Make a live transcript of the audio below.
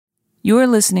You are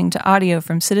listening to audio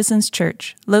from Citizens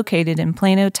Church, located in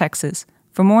Plano, Texas.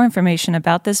 For more information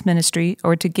about this ministry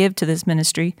or to give to this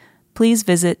ministry, please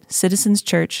visit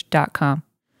citizenschurch.com.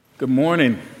 Good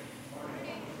morning.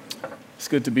 It's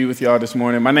good to be with y'all this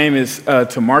morning. My name is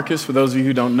Tamarcus. For those of you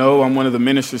who don't know, I'm one of the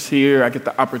ministers here. I get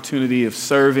the opportunity of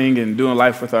serving and doing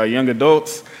life with our young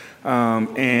adults,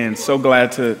 and so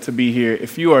glad to be here.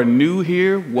 If you are new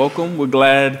here, welcome. We're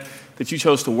glad that you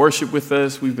chose to worship with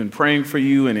us. We've been praying for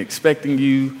you and expecting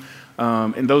you.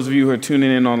 And those of you who are tuning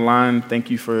in online,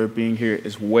 thank you for being here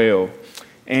as well.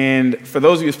 And for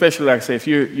those of you, especially, like I say, if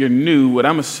you're new, what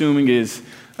I'm assuming is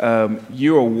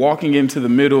you are walking into the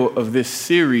middle of this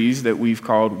series that we've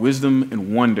called Wisdom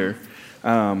and Wonder.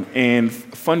 And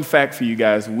fun fact for you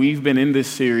guys, we've been in this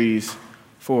series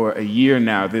for a year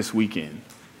now this weekend.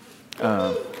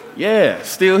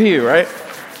 Still here, right?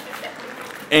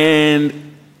 And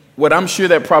what I'm sure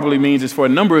that probably means is for a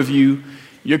number of you,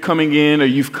 you're coming in or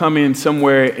you've come in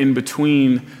somewhere in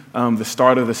between the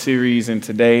start of the series and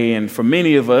today. And for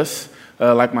many of us,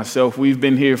 like myself, we've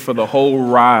been here for the whole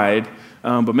ride.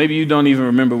 But maybe you don't even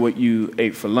remember what you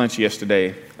ate for lunch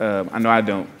yesterday. I know I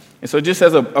don't. And so just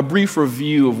as a brief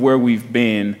review of where we've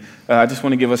been, I just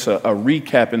want to give us a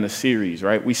recap in the series,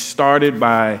 right? We started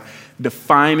by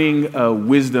defining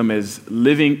wisdom as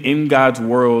living in God's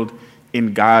world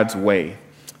in God's way.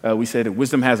 We said that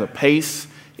wisdom has a pace.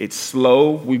 It's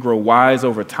slow. We grow wise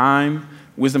over time.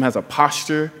 Wisdom has a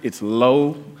posture. It's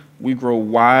low. We grow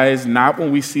wise not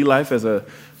when we see life as a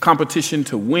competition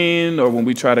to win or when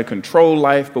we try to control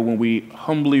life, but when we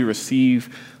humbly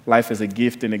receive life as a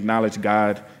gift and acknowledge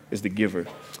God as the giver.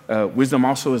 Wisdom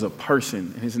also is a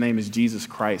person, and his name is Jesus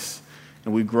Christ.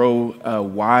 And we grow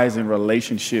wise in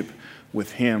relationship with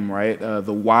him, right?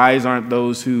 The wise aren't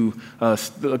those who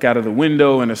look out of the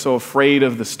window and are so afraid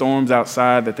of the storms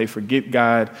outside that they forget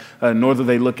God, nor do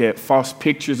they look at false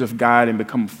pictures of God and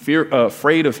become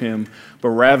afraid of him, but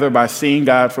rather by seeing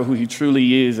God for who he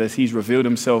truly is as he's revealed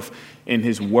himself in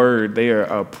his word, they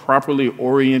are properly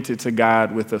oriented to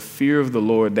God with a fear of the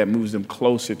Lord that moves them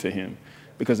closer to him,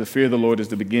 because the fear of the Lord is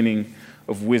the beginning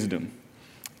of wisdom.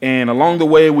 And along the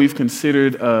way, we've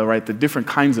considered the different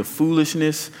kinds of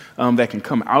foolishness that can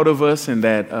come out of us and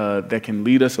that can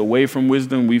lead us away from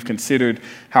wisdom. We've considered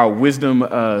how wisdom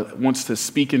wants to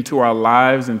speak into our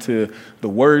lives, into the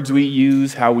words we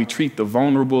use, how we treat the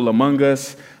vulnerable among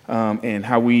us, and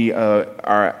how we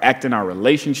act in our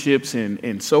relationships,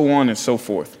 and so on and so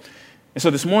forth. And so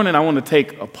this morning, I want to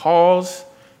take a pause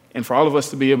and for all of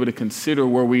us to be able to consider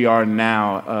where we are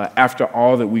now after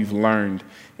all that we've learned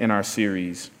in our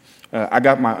series. I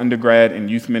got my undergrad in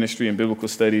youth ministry and biblical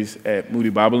studies at Moody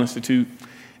Bible Institute.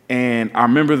 And I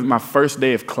remember my first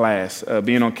day of class,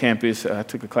 being on campus. I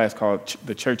took a class called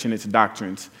The Church and Its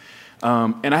Doctrines.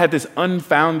 And I had this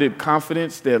unfounded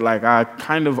confidence that I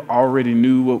kind of already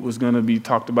knew what was going to be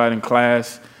talked about in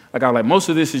class. Most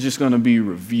of this is just going to be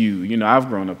review. You know, I've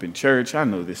grown up in church. I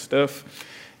know this stuff.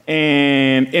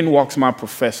 And in walks my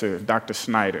professor, Dr.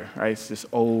 Snyder, right? It's this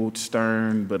old,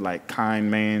 stern, but kind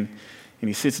man. And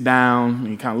he sits down and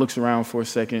he kind of looks around for a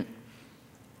second.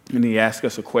 And he asks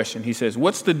us a question. He says,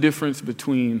 "What's the difference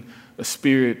between a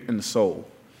spirit and a soul?"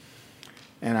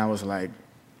 And I was like,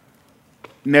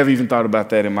 never even thought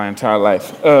about that in my entire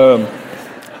life.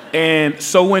 And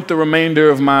so went the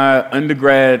remainder of my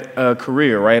undergrad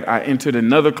career, right? I entered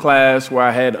another class where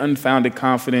I had unfounded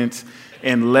confidence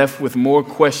and left with more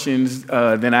questions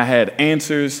than I had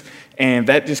answers. And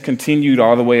that just continued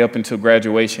all the way up until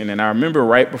graduation. And I remember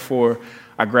right before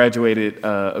I graduated,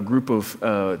 a group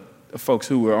of folks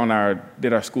who were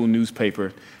did our school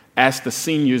newspaper asked the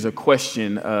seniors a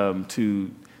question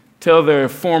to tell their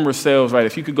former selves, right,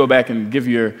 if you could go back and give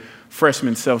your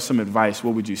freshman self some advice,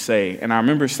 what would you say? And I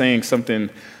remember saying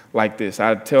something like this.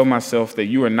 I'd tell myself that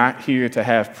you are not here to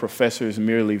have professors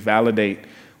merely validate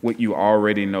what you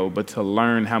already know, but to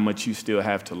learn how much you still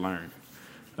have to learn.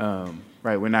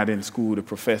 Right? We're not in school to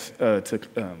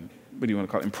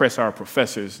impress our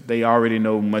professors. They already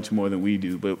know much more than we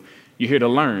do, but you're here to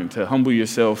learn, to humble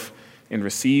yourself and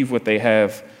receive what they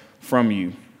have from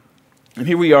you. And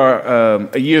here we are,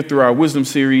 a year through our wisdom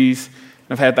series.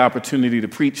 I've had the opportunity to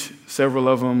preach several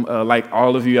of them. Like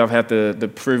all of you, I've had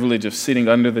the privilege of sitting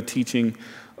under the teaching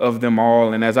of them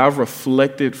all. And as I've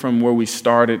reflected from where we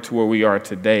started to where we are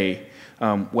today,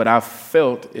 what I've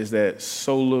felt is that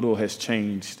so little has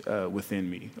changed within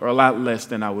me, or a lot less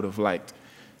than I would have liked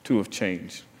to have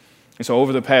changed. And so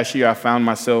over the past year, I found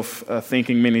myself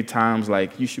thinking many times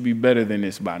you should be better than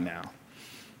this by now.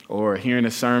 or hearing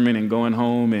a sermon and going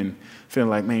home and feeling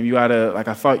like, man,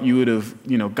 I thought you would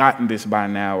have, gotten this by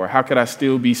now, or how could I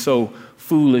still be so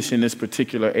foolish in this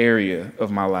particular area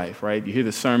of my life, right? You hear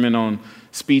the sermon on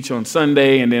speech on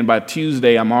Sunday, and then by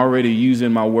Tuesday, I'm already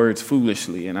using my words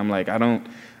foolishly, and I'm like, I don't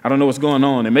know what's going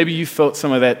on. And maybe you felt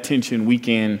some of that tension week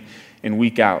in and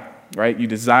week out, right? You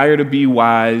desire to be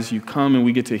wise, you come and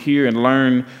we get to hear and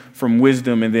learn from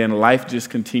wisdom, and then life just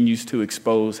continues to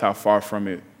expose how far from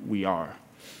it we are.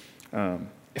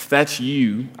 If that's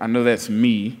you, I know that's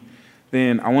me,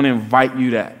 then I want to invite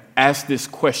you to ask this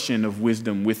question of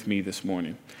wisdom with me this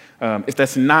morning. If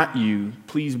that's not you,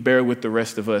 please bear with the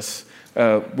rest of us.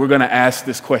 We're going to ask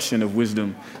this question of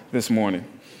wisdom this morning.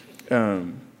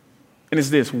 And it's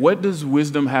this: what does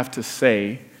wisdom have to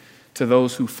say to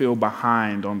those who feel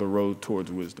behind on the road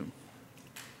towards wisdom?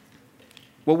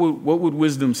 What would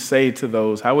wisdom say to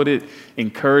those? How would it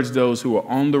encourage those who are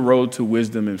on the road to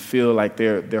wisdom and feel like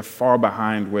they're far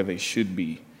behind where they should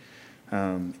be?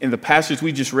 In the passage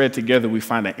we just read together, we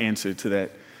find an answer to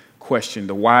that question.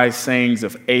 The wise sayings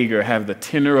of Agur have the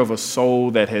tenor of a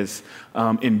soul that has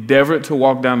endeavored to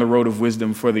walk down the road of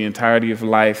wisdom for the entirety of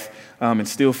life and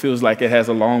still feels like it has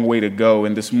a long way to go.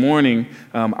 And this morning,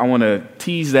 I want to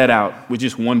tease that out with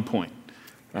just one point.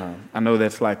 I know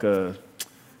that's like a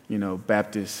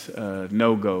Baptist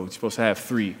no-go. You're supposed to have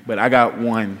 3, but I got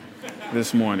 1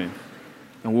 this morning.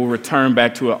 And we'll return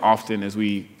back to it often as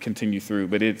we continue through.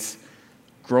 But it's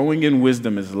growing in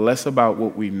wisdom is less about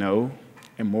what we know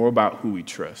and more about who we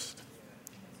trust.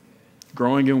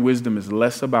 Growing in wisdom is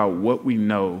less about what we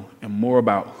know and more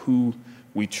about who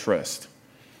we trust.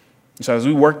 So as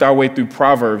we worked our way through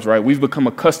Proverbs, right, we've become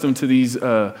accustomed to these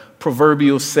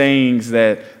proverbial sayings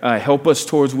that help us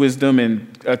towards wisdom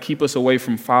and keep us away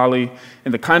from folly.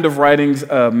 And the kind of writings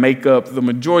make up the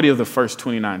majority of the first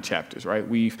 29 chapters, right?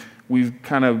 We've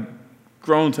kind of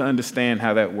grown to understand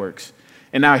how that works.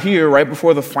 And now here, right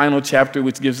before the final chapter,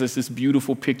 which gives us this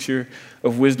beautiful picture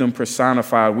of wisdom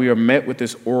personified, we are met with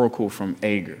this oracle from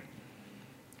Agur.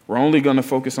 We're only going to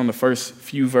focus on the first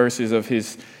few verses of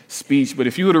his speech, but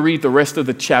if you were to read the rest of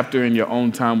the chapter in your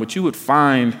own time, what you would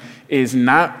find is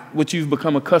not what you've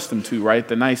become accustomed to, right?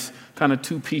 The nice kind of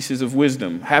 2 pieces of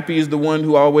wisdom. Happy is the one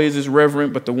who always is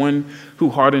reverent, but the one who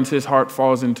hardens his heart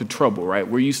falls into trouble, right?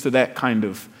 We're used to that kind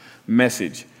of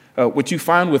message. What you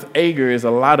find with Agur is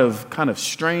a lot of kind of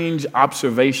strange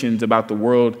observations about the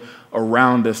world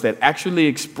around us that actually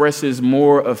expresses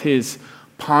more of his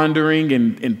pondering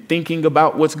and thinking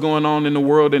about what's going on in the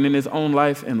world and in his own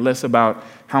life, and less about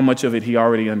how much of it he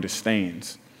already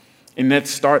understands. And that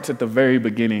starts at the very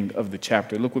beginning of the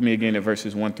chapter. Look with me again at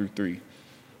verses 1 through 3. It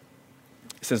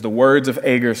says, "The words of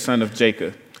Agur, son of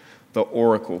Jacob, the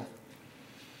oracle.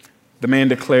 The man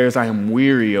declares, I am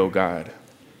weary, O God.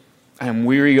 I am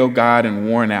weary, O God, and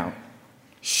worn out.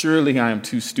 Surely I am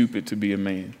too stupid to be a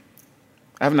man.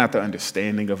 I have not the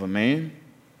understanding of a man.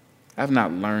 I have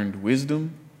not learned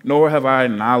wisdom, nor have I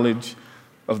knowledge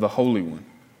of the Holy One."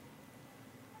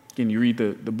 Again, you read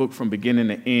the book from beginning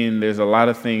to end, there's a lot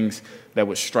of things that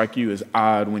would strike you as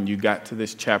odd when you got to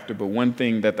this chapter, but one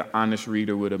thing that the honest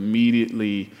reader would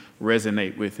immediately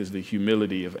resonate with is the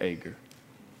humility of Agur.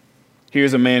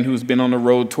 Here's a man who's been on the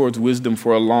road towards wisdom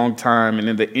for a long time, and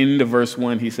in the end of verse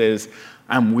 1, he says,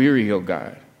 I'm weary, O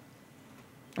God.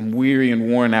 I'm weary and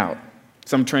worn out.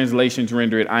 Some translations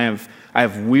render it, I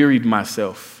have wearied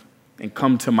myself and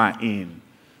come to my end.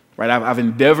 Right? I've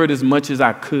endeavored as much as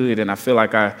I could, and I feel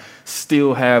like I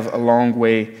still have a long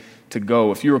way to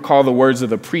go. If you recall the words of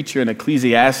the preacher in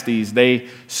Ecclesiastes, they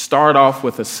start off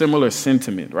with a similar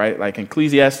sentiment, right? Like in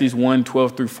Ecclesiastes 1,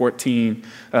 12 through 14,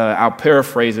 I'll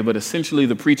paraphrase it, but essentially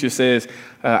the preacher says,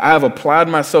 I have applied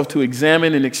myself to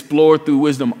examine and explore through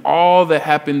wisdom all that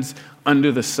happens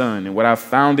under the sun. And what I've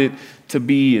found it to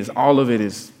be is all of it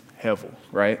is hevel,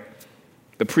 right?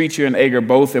 The preacher and Agur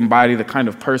both embody the kind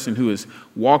of person who has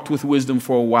walked with wisdom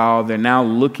for a while. They're now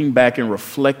looking back and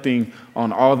reflecting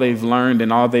on all they've learned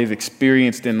and all they've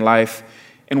experienced in life.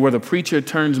 And where the preacher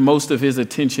turns most of his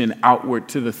attention outward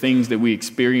to the things that we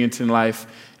experience in life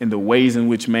and the ways in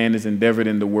which man is endeavored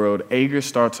in the world, Agur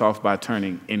starts off by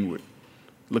turning inward,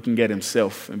 looking at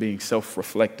himself and being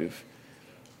self-reflective.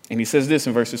 And he says this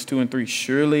in verses 2 and 3,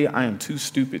 surely I am too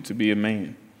stupid to be a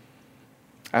man.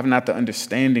 I have not the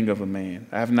understanding of a man.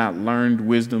 I have not learned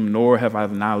wisdom, nor have I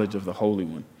the knowledge of the Holy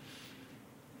One.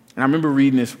 And I remember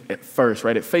reading this at first,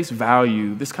 right? At face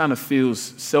value, this kind of feels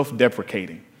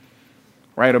self-deprecating,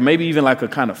 right? Or maybe even like a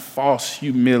kind of false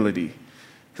humility.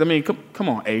 Because I mean, come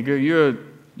on, Agur,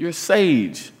 you're a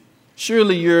sage.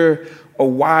 Surely you're a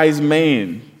wise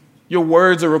man. Your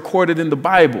words are recorded in the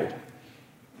Bible.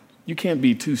 you can't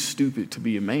be too stupid to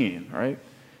be a man, right?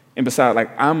 And besides,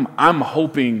 like, I'm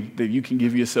hoping that you can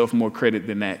give yourself more credit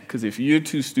than that, because if you're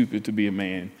too stupid to be a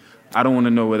man, I don't want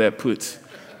to know where that puts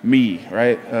me,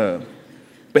 right?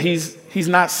 But he's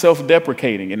not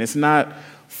self-deprecating, and it's not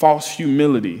false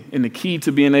humility. And the key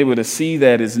to being able to see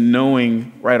that is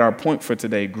knowing, right, our point for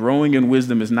today, growing in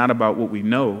wisdom is not about what we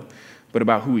know, but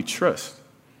about who we trust.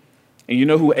 And you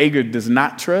know who Agur does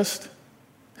not trust?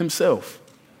 Himself.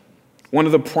 One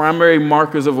of the primary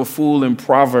markers of a fool in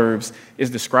Proverbs is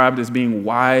described as being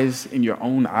wise in your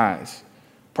own eyes.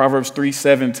 Proverbs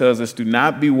 3:7 tells us, do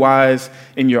not be wise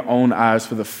in your own eyes,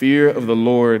 for the fear of the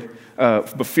Lord,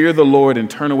 but fear the Lord and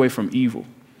turn away from evil.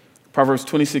 Proverbs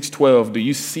 26:12, do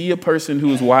you see a person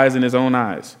who is wise in his own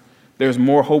eyes? There's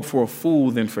more hope for a fool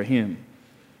than for him.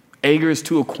 Agur is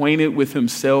too acquainted with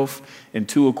himself and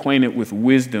too acquainted with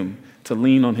wisdom to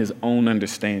lean on his own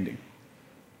understanding.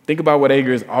 Think about what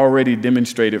Agur has already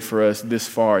demonstrated for us this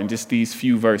far in just these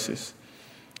few verses.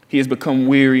 He has become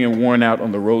weary and worn out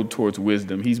on the road towards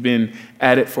wisdom. He's been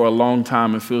at it for a long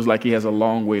time and feels like he has a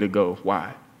long way to go.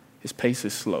 Why? His pace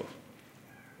is slow.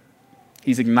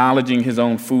 He's acknowledging his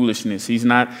own foolishness. He's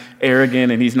not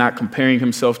arrogant and he's not comparing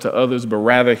himself to others, but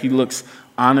rather he looks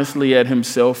honestly at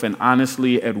himself and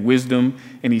honestly at wisdom,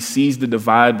 and he sees the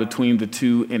divide between the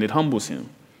two, and it humbles him.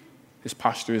 His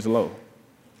posture is low.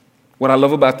 What I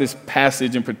love about this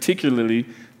passage, and particularly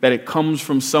that it comes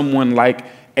from someone like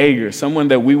Agur, someone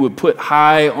that we would put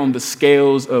high on the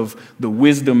scales of the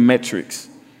wisdom metrics,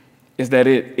 is that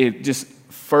it just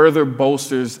further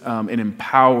bolsters and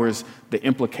empowers the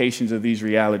implications of these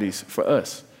realities for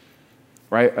us,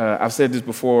 right? I've said this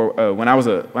before. When I was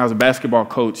a basketball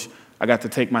coach, I got to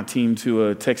take my team to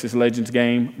a Texas Legends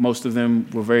game. Most of them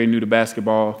were very new to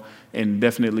basketball and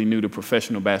definitely new to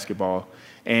professional basketball.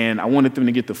 And I wanted them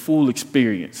to get the full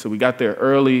experience. So we got there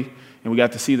early, and we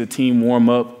got to see the team warm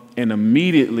up. And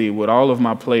immediately, what all of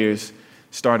my players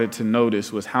started to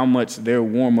notice was how much their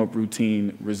warm-up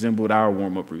routine resembled our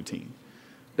warm-up routine.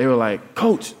 They were like,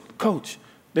 Coach,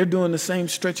 they're doing the same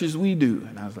stretches we do.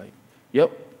 And I was like,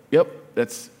 yep,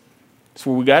 that's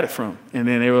where we got it from. And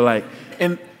then they were like,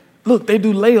 and look, they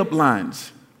do layup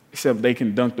lines, except they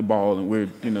can dunk the ball, and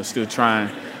we're still trying.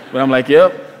 But I'm like,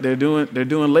 yep, they're doing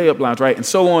layup lines, right? And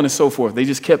so on and so forth. They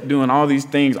just kept doing all these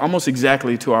things almost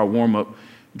exactly to our warm-up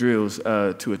drills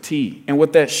to a T. And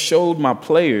what that showed my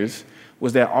players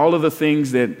was that all of the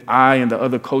things that I and the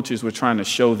other coaches were trying to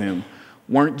show them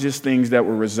weren't just things that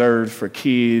were reserved for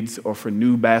kids or for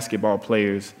new basketball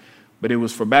players, but it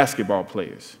was for basketball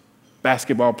players.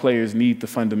 Basketball players need the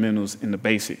fundamentals and the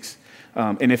basics.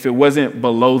 And if it wasn't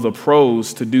below the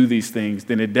pros to do these things,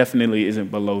 then it definitely isn't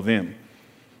below them.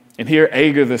 And here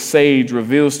Agur the sage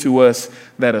reveals to us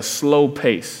that a slow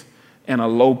pace and a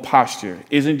low posture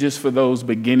isn't just for those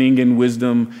beginning in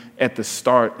wisdom at the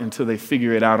start until they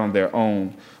figure it out on their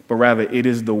own, but rather it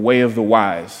is the way of the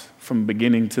wise from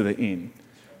beginning to the end,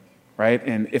 right?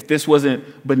 And if this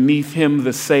wasn't beneath him,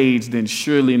 the sage, then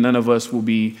surely none of us will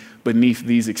be beneath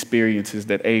these experiences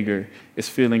that Agur is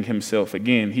feeling himself.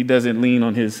 Again, he doesn't lean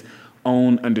on his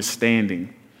own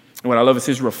understanding. And what I love is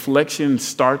his reflection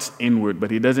starts inward, but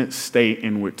he doesn't stay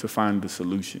inward to find the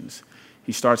solutions.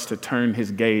 He starts to turn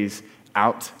his gaze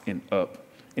out and up,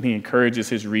 and he encourages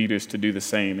his readers to do the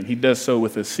same. And he does so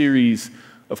with a series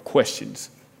of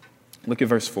questions. Look at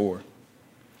verse 4.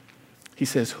 He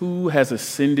says, who has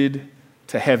ascended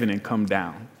to heaven and come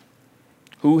down?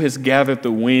 Who has gathered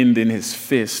the wind in his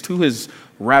fist? Who has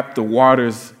wrapped the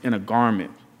waters in a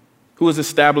garment? Who has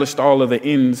established all of the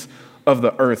ends of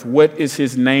the earth? What is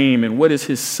his name, and what is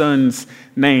his son's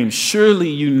name? Surely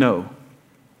you know.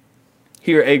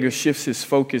 Here, Agur shifts his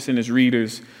focus and his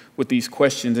readers with these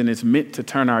questions, and it's meant to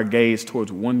turn our gaze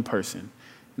towards one person,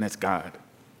 and that's God.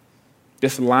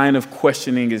 This line of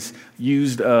questioning is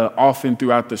used often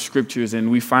throughout the scriptures, and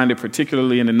we find it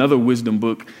particularly in another wisdom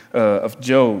book of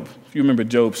Job. If you remember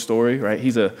Job's story, right?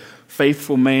 He's a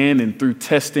faithful man, and through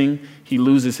testing, he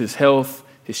loses his health,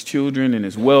 his children, and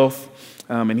his wealth.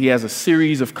 And he has a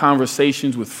series of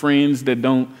conversations with friends that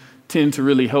don't tend to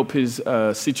really help his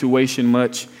situation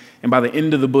much. And by the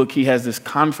end of the book, he has this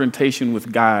confrontation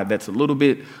with God that's a little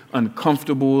bit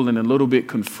uncomfortable and a little bit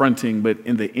confronting, but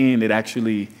in the end, it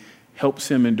actually helps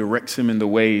him and directs him in the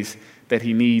ways that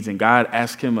he needs. And God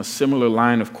asks him a similar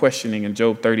line of questioning in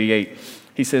Job 38.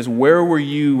 He says, where were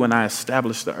you when I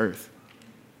established the earth?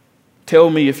 Tell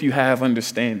me if you have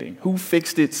understanding. Who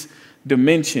fixed its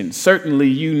dimensions? Certainly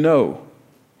you know.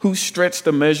 Who stretched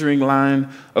the measuring line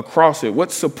across it?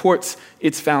 What supports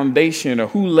its foundation, or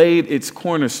who laid its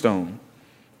cornerstone?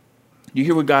 You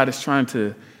hear what God is trying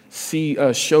to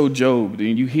show Job,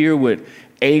 and you hear what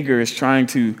Agur is trying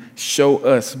to show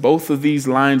us, both of these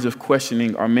lines of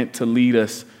questioning are meant to lead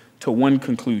us to one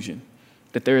conclusion,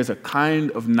 that there is a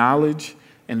kind of knowledge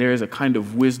and there is a kind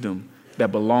of wisdom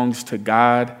that belongs to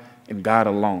God and God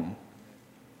alone.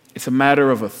 It's a matter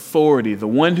of authority. The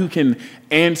one who can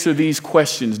answer these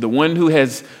questions, the one who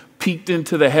has peeked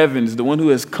into the heavens, the one who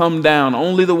has come down,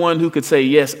 only the one who could say,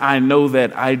 yes, I know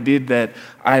that, I did that,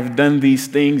 I've done these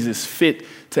things, is fit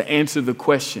to answer the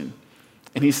question.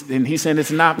 And he's saying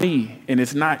it's not me and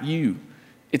it's not you,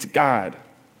 it's God.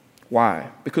 Why?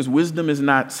 Because wisdom is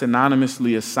not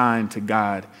synonymously assigned to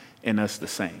God and us the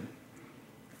same.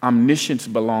 Omniscience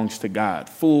belongs to God.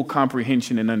 Full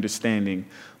comprehension and understanding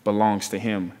belongs to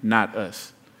him, not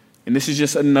us. And this is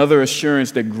just another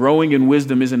assurance that growing in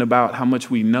wisdom isn't about how much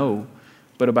we know,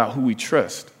 but about who we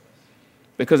trust.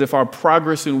 Because if our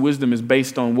progress in wisdom is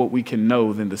based on what we can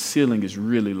know, then the ceiling is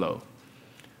really low.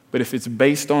 But if it's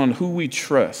based on who we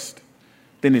trust,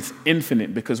 then it's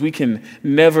infinite, because we can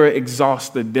never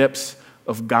exhaust the depths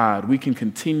of God. We can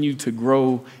continue to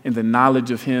grow in the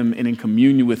knowledge of him and in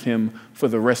communion with him for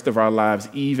the rest of our lives,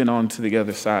 even on to the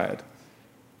other side.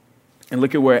 And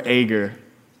look at where Agur,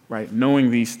 right,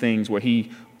 knowing these things, where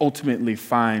he ultimately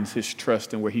finds his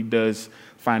trust and where he does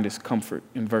find his comfort.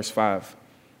 In verse 5,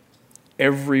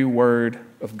 every word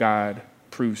of God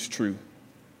proves true.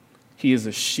 He is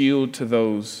a shield to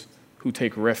those who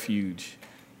take refuge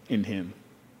in him.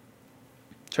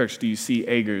 Church, do you see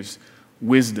Agur's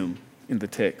wisdom in the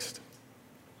text?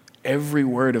 Every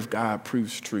word of God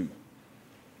proves true.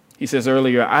 He says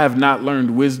earlier, I have not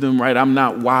learned wisdom, right? I'm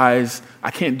not wise.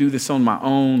 I can't do this on my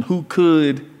own. Who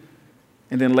could?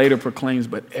 And then later proclaims,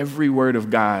 but every word of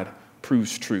God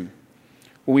proves true.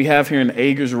 What we have here in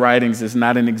Agur's writings is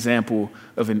not an example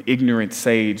of an ignorant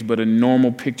sage, but a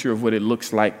normal picture of what it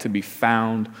looks like to be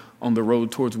found on the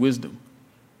road towards wisdom.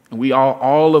 And we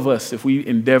all of us, if we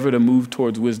endeavor to move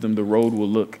towards wisdom, the road will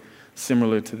look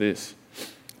similar to this.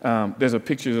 There's a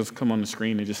picture that's come on the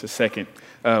screen in just a second.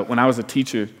 When I was a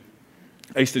teacher,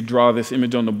 I used to draw this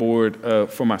image on the board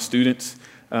for my students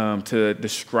to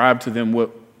describe to them what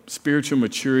spiritual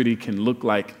maturity can look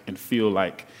like and feel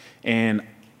like. And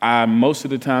I, most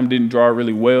of the time, didn't draw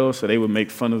really well, so they would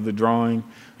make fun of the drawing.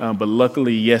 But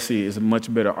luckily, Yessie is a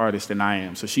much better artist than I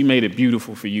am, so she made it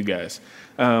beautiful for you guys.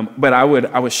 But I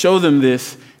would show them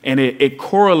this, and it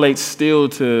correlates still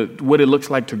to what it looks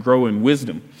like to grow in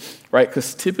wisdom, right?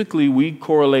 Because typically we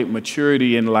correlate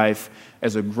maturity in life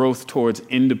as a growth towards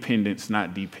independence,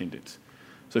 not dependence.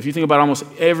 So if you think about almost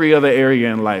every other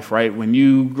area in life, right? When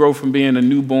you grow from being a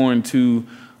newborn to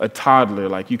a toddler,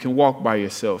 like you can walk by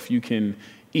yourself, you can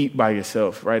eat by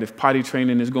yourself, right? If potty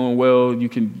training is going well, you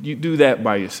do that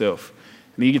by yourself.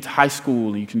 And then you get to high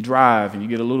school and you can drive and you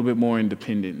get a little bit more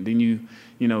independent. And then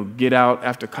you get out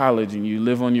after college and you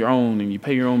live on your own and you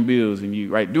pay your own bills and you,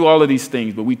 right, do all of these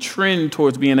things. But we trend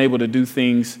towards being able to do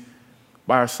things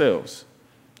by ourselves.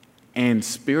 And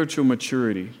spiritual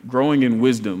maturity, growing in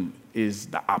wisdom, is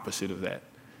the opposite of that.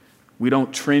 We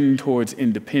don't trend towards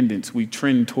independence. We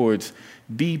trend towards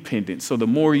dependence. So the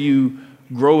more you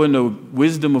grow in the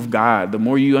wisdom of God, the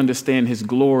more you understand his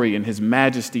glory and his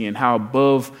majesty and how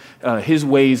above his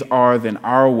ways are than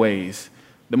our ways,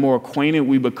 the more acquainted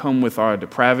we become with our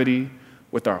depravity,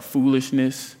 with our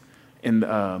foolishness,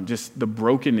 and just the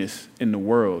brokenness in the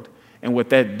world. And what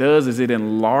that does is it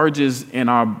enlarges in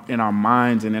our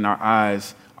minds and in our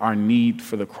eyes our need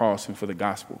for the cross and for the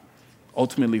gospel,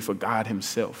 ultimately for God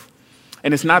himself.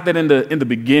 And it's not that in the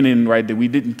beginning, right, that we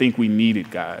didn't think we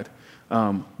needed God,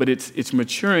 but it's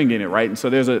maturing in it, right? And so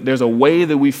there's a way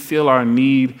that we feel our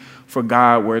need for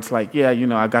God where it's like, yeah,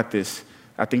 I got this.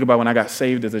 I think about when I got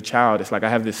saved as a child. It's like I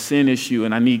have this sin issue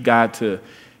and I need God to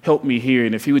help me here.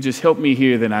 And if he would just help me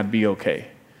here, then I'd be okay.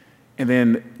 And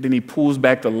then he pulls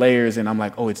back the layers and I'm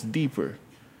like, oh, it's deeper.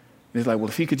 And it's like, well,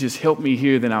 if he could just help me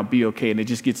here, then I'll be okay. And it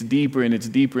just gets deeper and it's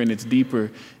deeper and it's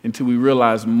deeper until we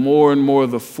realize more and more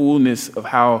of the fullness of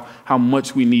how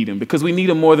much we need him, because we need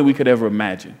him more than we could ever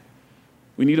imagine.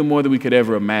 We need him more than we could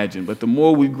ever imagine. But the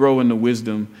more we grow in the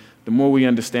wisdom, the more we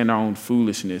understand our own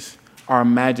foolishness, our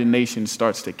imagination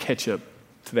starts to catch up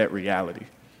to that reality.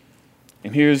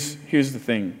 And here's the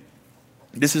thing.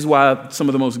 This is why some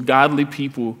of the most godly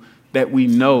people that we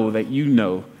know, that you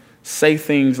know, say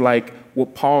things like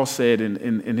what Paul said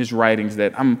in his writings,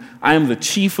 that I am the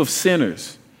chief of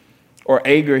sinners. Or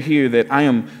Agur here, that I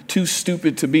am too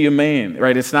stupid to be a man,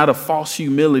 right? It's not a false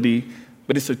humility,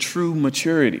 but it's a true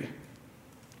maturity,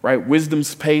 right?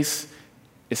 Wisdom's pace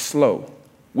is slow.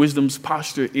 Wisdom's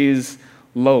posture is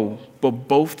low. But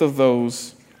both of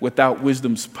those, without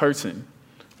wisdom's person,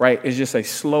 right? It's just a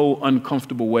slow,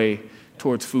 uncomfortable way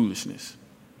towards foolishness.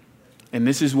 And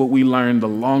this is what we learn the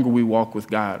longer we walk with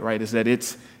God, right? Is that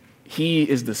He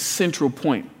is the central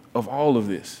point of all of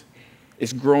this.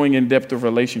 It's growing in depth of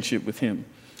relationship with Him.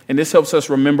 And this helps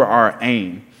us remember our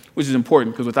aim, which is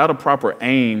important because without a proper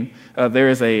aim, there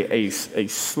is a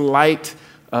slight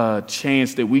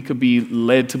chance that we could be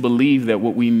led to believe that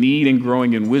what we need in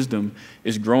growing in wisdom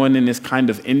is growing in this kind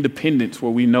of independence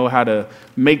where we know how to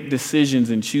make decisions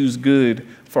and choose good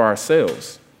for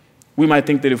ourselves. We might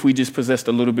think that if we just possessed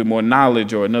a little bit more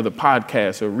knowledge or another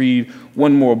podcast or read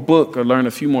one more book or learn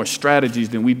a few more strategies,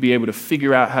 then we'd be able to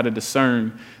figure out how to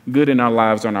discern good in our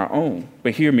lives on our own.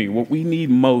 But hear me, what we need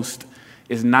most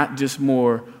is not just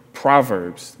more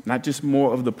Proverbs, not just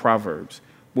more of the Proverbs.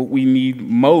 What we need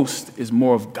most is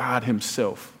more of God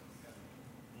Himself,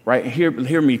 right? And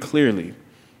hear me clearly.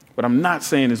 What I'm not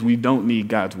saying is we don't need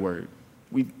God's word.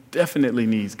 We definitely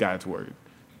need God's word.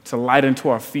 It's a light unto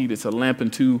our feet. It's a lamp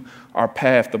unto our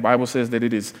path. The Bible says that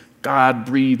it is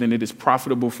God-breathed and it is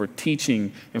profitable for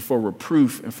teaching and for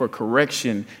reproof and for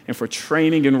correction and for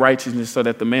training in righteousness so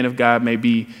that the man of God may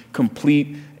be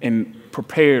complete and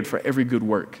prepared for every good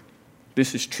work.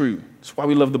 This is true. That's why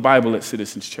we love the Bible at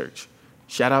Citizens Church.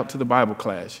 Shout out to the Bible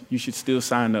class. You should still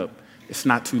sign up. It's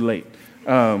not too late.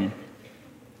 But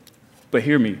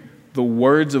hear me. The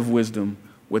words of wisdom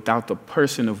without the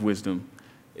person of wisdom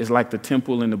is like the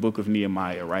temple in the book of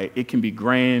Nehemiah, right? It can be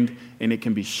grand and it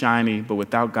can be shiny, but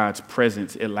without God's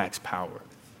presence, it lacks power.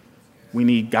 We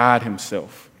need God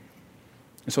Himself.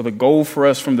 And so the goal for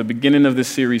us from the beginning of this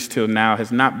series till now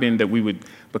has not been that we would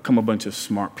become a bunch of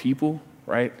smart people,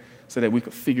 right? So that we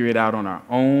could figure it out on our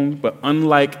own. But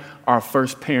unlike our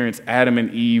first parents, Adam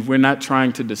and Eve, we're not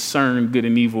trying to discern good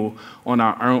and evil on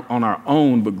our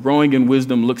own, but growing in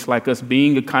wisdom looks like us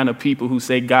being the kind of people who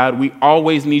say, God, we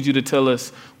always need you to tell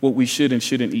us what we should and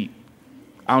shouldn't eat.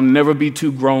 I'll never be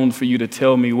too grown for you to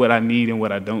tell me what I need and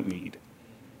what I don't need.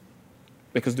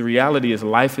 Because the reality is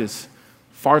life is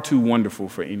far too wonderful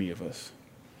for any of us,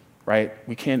 right?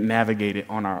 We can't navigate it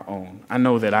on our own. I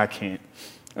know that I can't.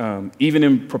 Even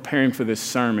in preparing for this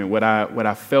sermon, what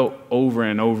I felt over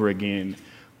and over again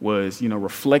was,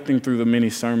 reflecting through the many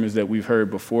sermons that we've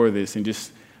heard before this and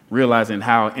just realizing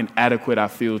how inadequate I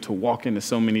feel to walk into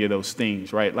so many of those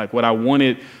things, right? Like what I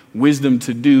wanted wisdom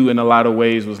to do in a lot of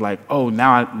ways was like, oh,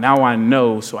 now I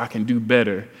know so I can do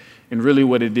better. And really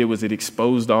what it did was it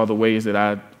exposed all the ways that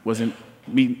I wasn't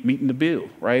meeting the bill,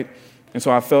 right? And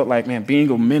so I felt like, man, being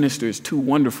a minister is too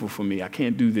wonderful for me. I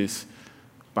can't do this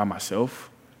by myself.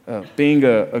 Being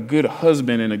a good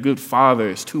husband and a good father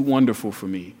is too wonderful for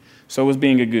me. So is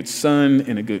being a good son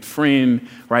and a good friend,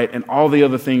 right? And all the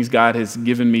other things God has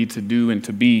given me to do and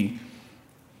to be.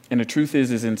 And the truth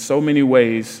is in so many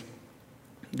ways,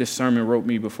 this sermon wrote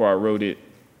me before I wrote it.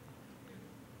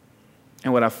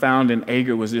 And what I found in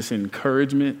Agar was this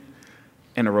encouragement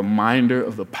and a reminder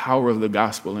of the power of the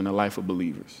gospel in the life of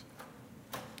believers.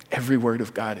 Every word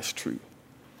of God is true.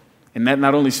 And that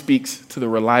not only speaks to the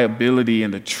reliability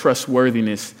and the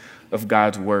trustworthiness of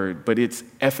God's word, but its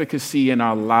efficacy in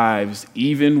our lives,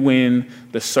 even when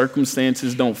the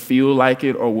circumstances don't feel like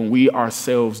it or when we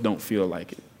ourselves don't feel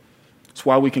like it. It's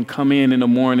why we can come in the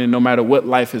morning, no matter what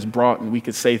life has brought, and we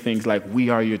could say things like, we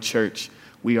are your church,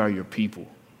 we are your people.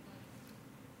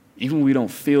 Even when we don't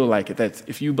feel like it, that's,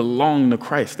 if you belong to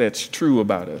Christ, that's true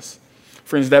about us.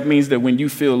 Friends, that means that when you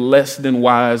feel less than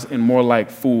wise and more like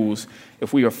fools,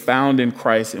 if we are found in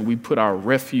Christ and we find our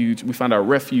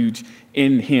refuge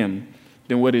in Him,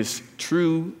 then what is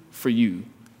true for you,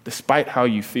 despite how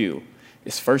you feel,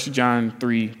 is 1 John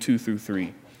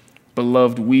 3:2-3.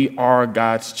 Beloved, we are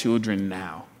God's children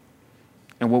now.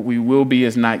 And what we will be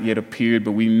has not yet appeared,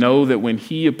 but we know that when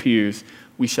He appears,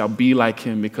 we shall be like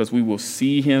Him because we will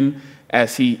see Him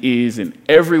as He is. And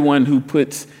everyone who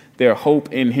puts their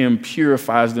hope in Him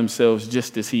purifies themselves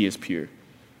just as He is pure.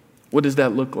 What does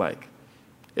that look like?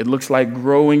 It looks like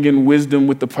growing in wisdom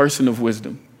with the person of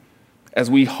wisdom. As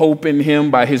we hope in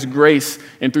Him by His grace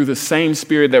and through the same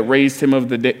Spirit that raised Him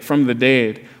from the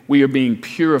dead, we are being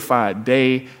purified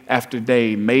day after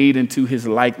day, made into His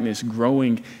likeness,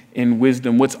 growing in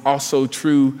wisdom. What's also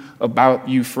true about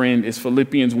you, friend, is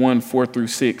Philippians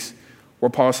 1:4-6, where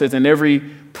Paul says, in every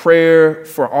prayer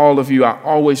for all of you, I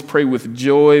always pray with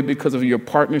joy because of your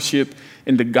partnership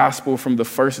in the gospel from the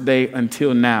first day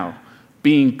until now,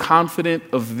 being confident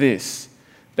of this,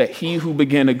 that He who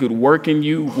began a good work in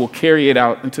you will carry it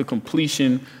out into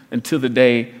completion until the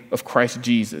day of Christ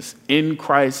Jesus. In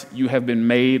Christ, you have been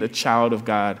made a child of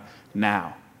God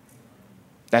now.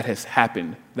 That has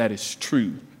happened. That is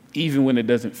true, even when it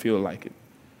doesn't feel like it.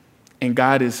 And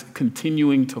God is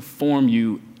continuing to form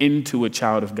you into a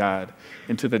child of God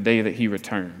into the day that he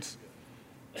returns.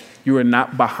 You are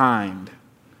not behind,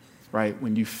 right?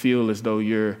 When you feel as though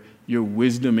your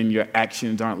wisdom and your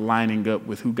actions aren't lining up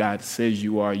with who God says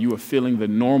you are feeling the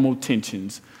normal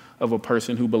tensions of a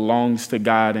person who belongs to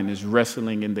God and is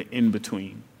wrestling in the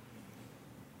in-between.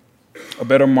 A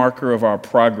better marker of our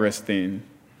progress then,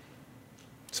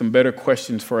 some better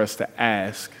questions for us to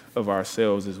ask of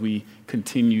ourselves as we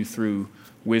continue through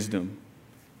wisdom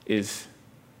is,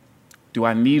 do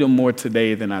I need him more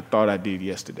today than I thought I did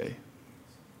yesterday?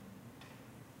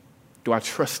 Do I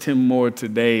trust him more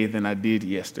today than I did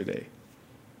yesterday?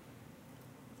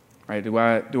 Right?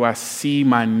 Do I see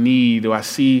my need? Do I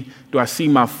see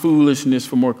my foolishness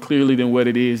for more clearly than what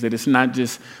it is? That it's not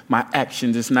just my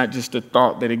actions, it's not just a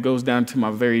thought, that it goes down to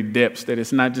my very depths, that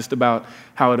it's not just about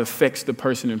how it affects the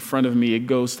person in front of me, it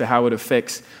goes to how it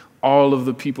affects all of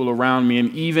the people around me,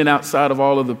 and even outside of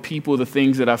all of the people, the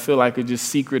things that I feel like are just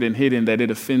secret and hidden, that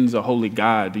it offends a holy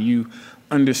God. Do you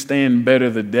understand better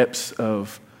the depths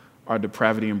of our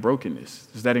depravity and brokenness?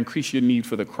 Does that increase your need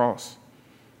for the cross?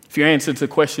 If your answer to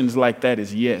questions like that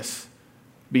is yes,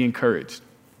 be encouraged.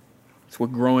 It's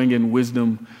what growing in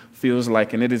wisdom feels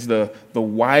like, and it is the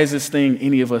wisest thing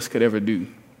any of us could ever do.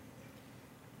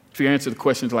 If your answer to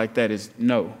questions like that is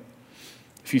no,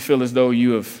 if you feel as though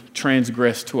you have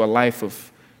transgressed to a life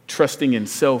of trusting in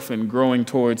self and growing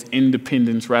towards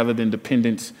independence rather than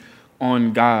dependence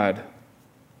on God,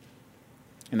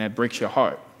 and that breaks your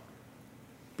heart,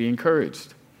 be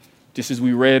encouraged. Just as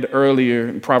we read earlier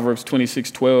in Proverbs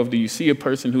 26:12, do you see a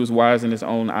person who is wise in his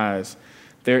own eyes?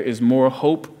 There is more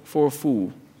hope for a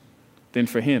fool than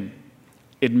for him.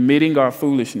 Admitting our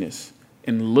foolishness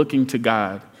and looking to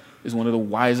God is one of the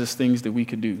wisest things that we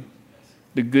could do.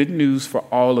 The good news for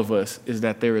all of us is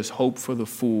that there is hope for the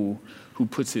fool who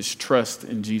puts his trust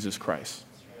in Jesus Christ.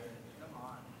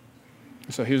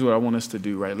 So here's what I want us to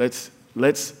do, right?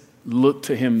 Let's look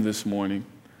to him this morning.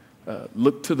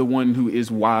 Look to the one who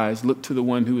is wise. Look to the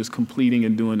one who is completing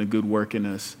and doing a good work in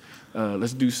us.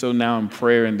 Let's do so now in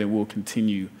prayer, and then we'll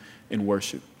continue in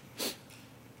worship.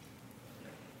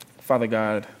 Father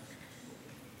God,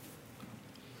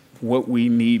 what we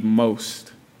need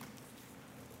most,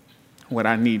 what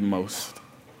I need most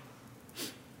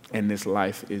in this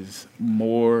life is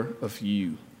more of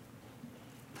you.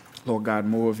 Lord God,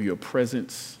 more of your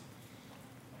presence,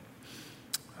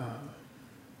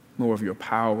 more of your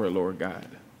power, Lord God.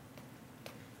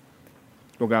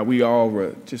 Lord God, we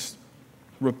all just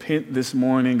repent this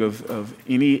morning of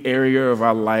any area of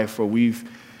our life where we've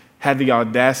had the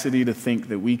audacity to think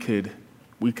that we could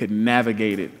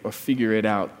navigate it or figure it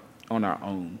out on our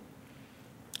own.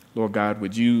 Lord God,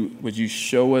 would you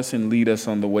show us and lead us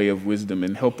on the way of wisdom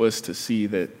and help us to see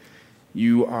that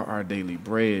you are our daily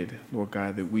bread, Lord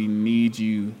God, that we need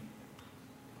you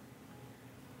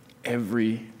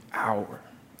every hour.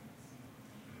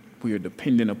 We are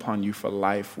dependent upon you for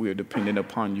life. We are dependent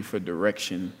upon you for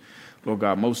direction. Lord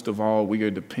God, most of all, we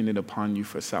are dependent upon you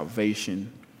for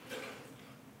salvation.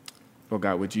 Lord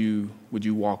God, would you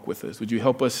walk with us? Would you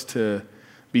help us to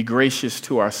be gracious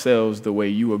to ourselves the way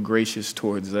you are gracious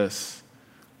towards us?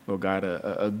 Lord God,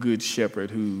 a good shepherd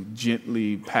who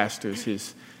gently pastors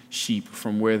his sheep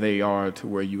from where they are to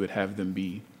where you would have them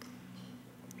be.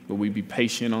 Will we be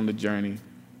patient on the journey?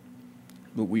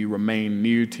 But we remain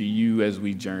near to you as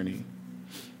we journey,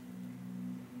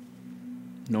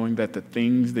 knowing that the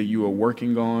things that you are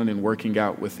working on and working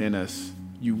out within us,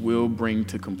 you will bring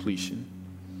to completion.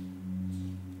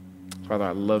 Father,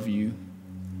 I love you.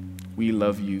 We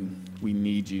love you. We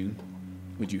need you.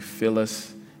 Would you fill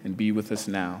us and be with us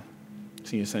now?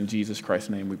 In your Son, Jesus Christ's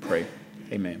name we pray.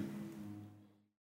 Amen.